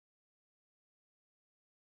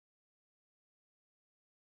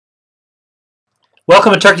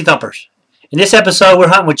Welcome to Turkey Thumpers. In this episode, we're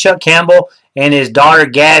hunting with Chuck Campbell and his daughter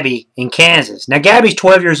Gabby in Kansas. Now, Gabby's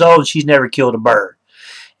 12 years old and she's never killed a bird.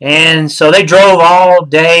 And so they drove all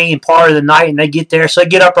day and part of the night and they get there. So they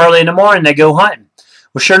get up early in the morning and they go hunting.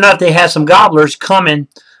 Well, sure enough, they have some gobblers coming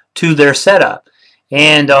to their setup.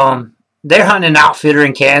 And they're hunting an outfitter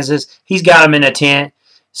in Kansas. He's got them in a tent.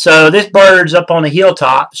 So this bird's up on the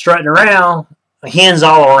hilltop strutting around, hens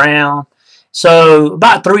all around. So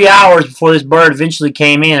about 3 hours before this bird eventually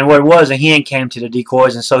came in, and what it was, a hen came to the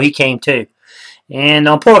decoys, and so he came too. And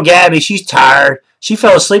poor Gabby, she's tired. She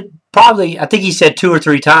fell asleep probably, I think he said 2 or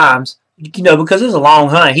 3 times, because it was a long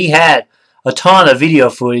hunt. He had a ton of video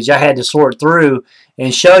footage I had to sort through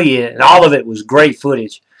and show you, and all of it was great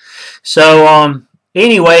footage. So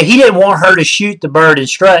anyway, he didn't want her to shoot the bird and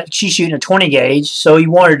strut. She's shooting a 20 gauge, so he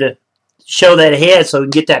wanted to show that head so he can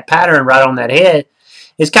get that pattern right on that head.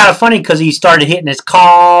 It's kind of funny because he started hitting his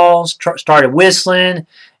calls, started whistling.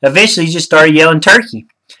 Eventually, he just started yelling turkey.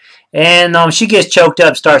 And she gets choked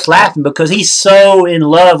up, starts laughing because he's so in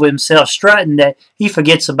love with himself strutting that he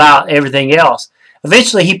forgets about everything else.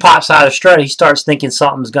 Eventually, he pops out of strut. He starts thinking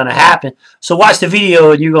something's going to happen. So watch the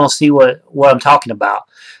video and you're going to see what I'm talking about.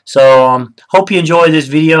 So hope you enjoy this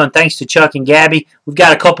video, and thanks to Chuck and Gabby. We've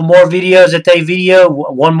got a couple more videos that they video,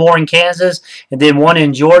 one more in Kansas and then one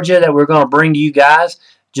in Georgia that we're going to bring to you guys.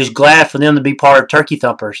 Just glad for them to be part of Turkey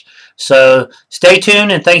Thumpers. So stay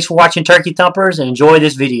tuned, and thanks for watching Turkey Thumpers, and enjoy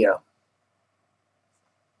this video.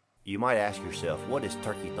 You might ask yourself, what is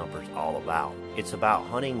Turkey Thumpers all about? It's about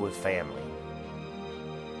hunting with family,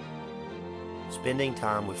 spending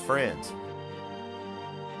time with friends.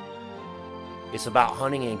 It's about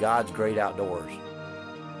hunting in God's great outdoors.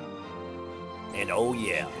 And oh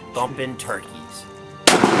yeah, thumping turkeys.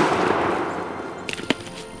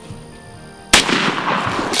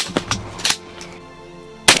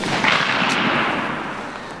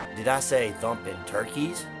 Did I say thumping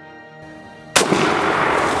turkeys?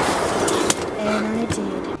 And I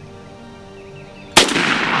did.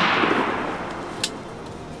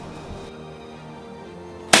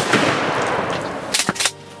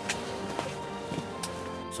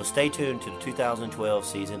 So stay tuned to the 2012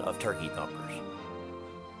 season of Turkey Thumpers.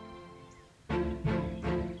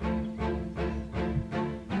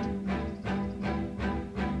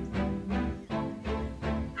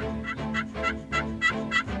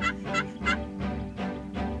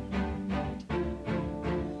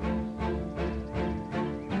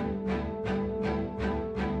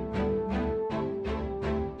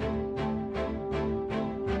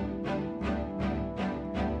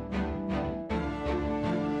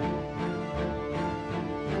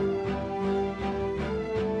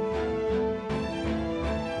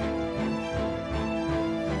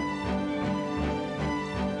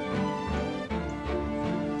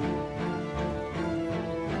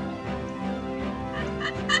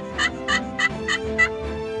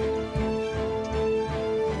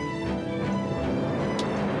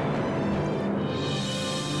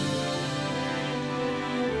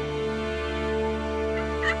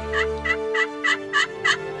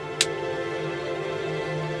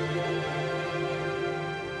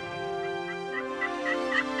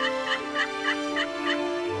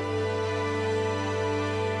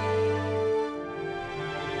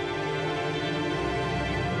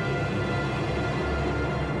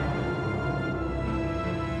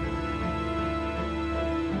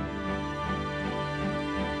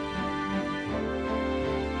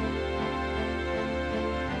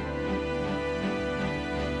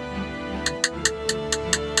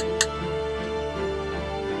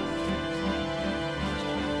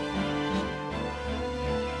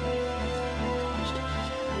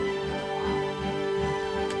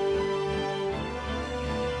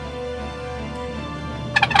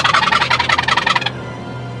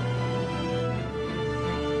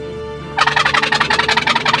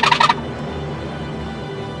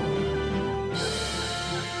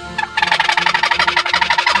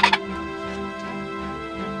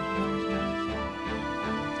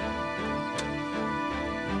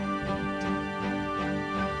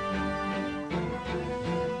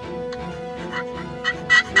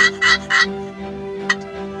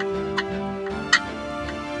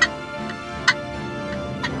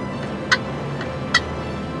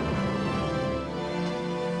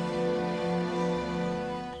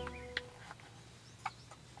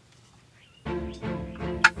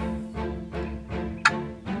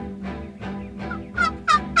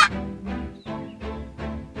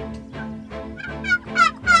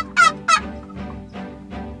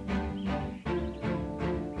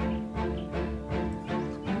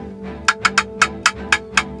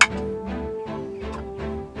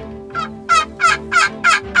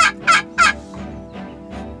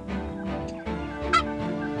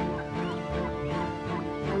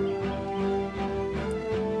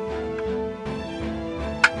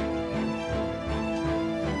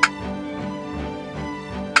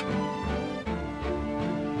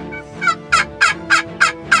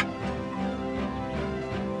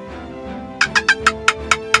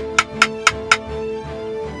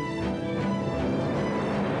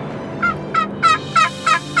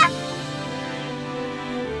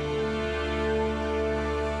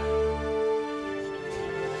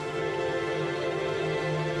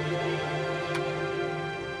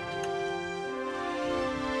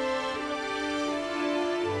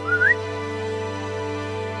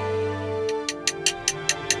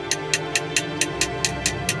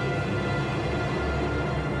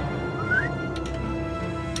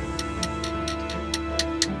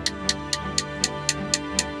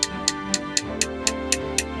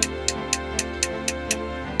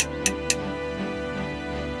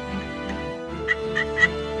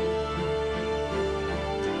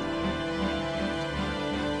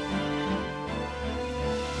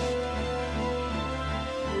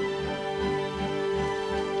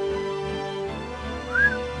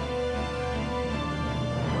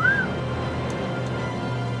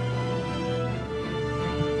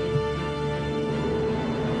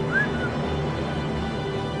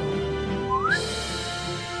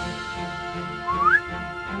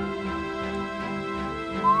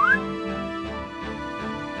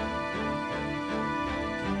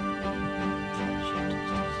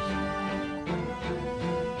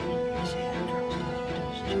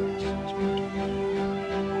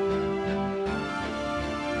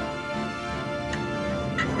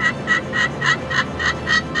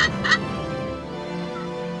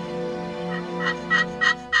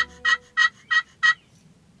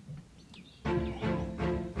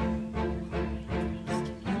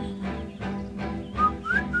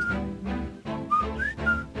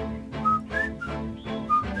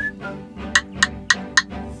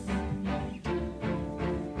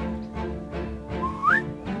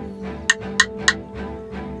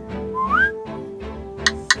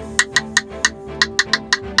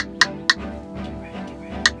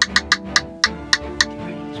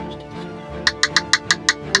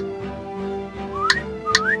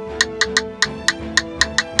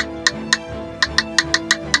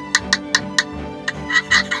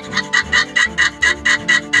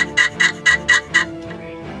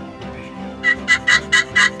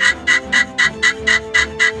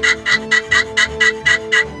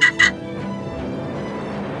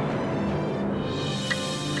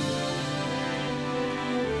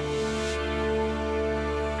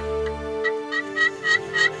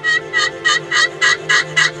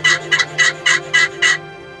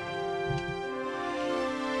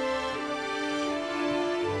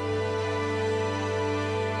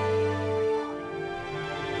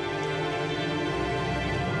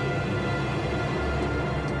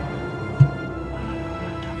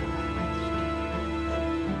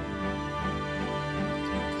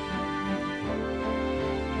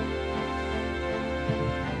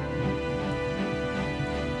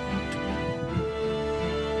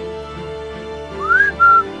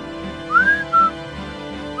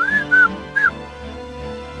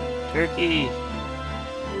 Turkey.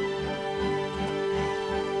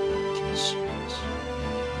 Good shot.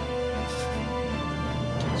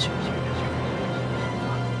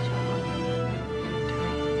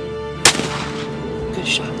 Good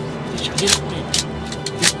shot. Get it in.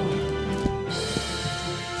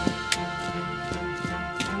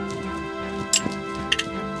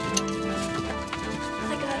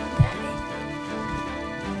 I got him, Daddy.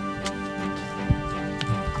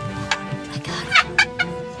 I got him.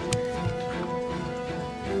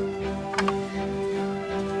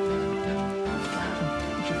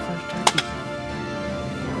 What's your first turkey?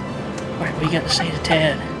 Alright, what you got to say to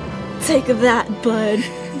Tad? Take that, bud.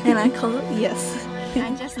 And I call it yes.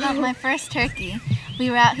 I just got my first turkey. We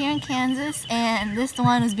were out here in Kansas, and this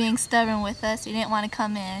one was being stubborn with us. He didn't want to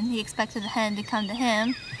come in. He expected the hen to come to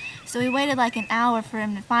him. So we waited like an hour for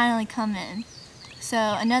him to finally come in. So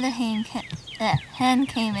another hen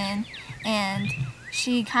came in, and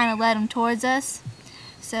she kind of led him towards us.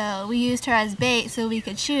 So we used her as bait so we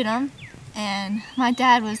could shoot him. And my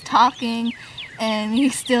dad was talking, and he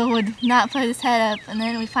still would not put his head up. And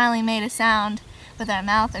then we finally made a sound with our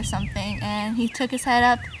mouth or something, and he took his head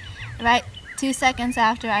up right 2 seconds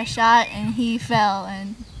after I shot, and he fell,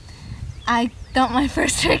 and I dumped my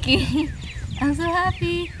first turkey. I'm so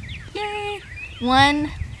happy. Yay!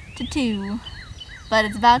 1-2, but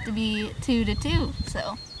it's about to be 2-2,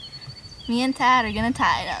 so me and Tad are gonna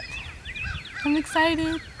tie it up. I'm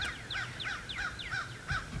excited.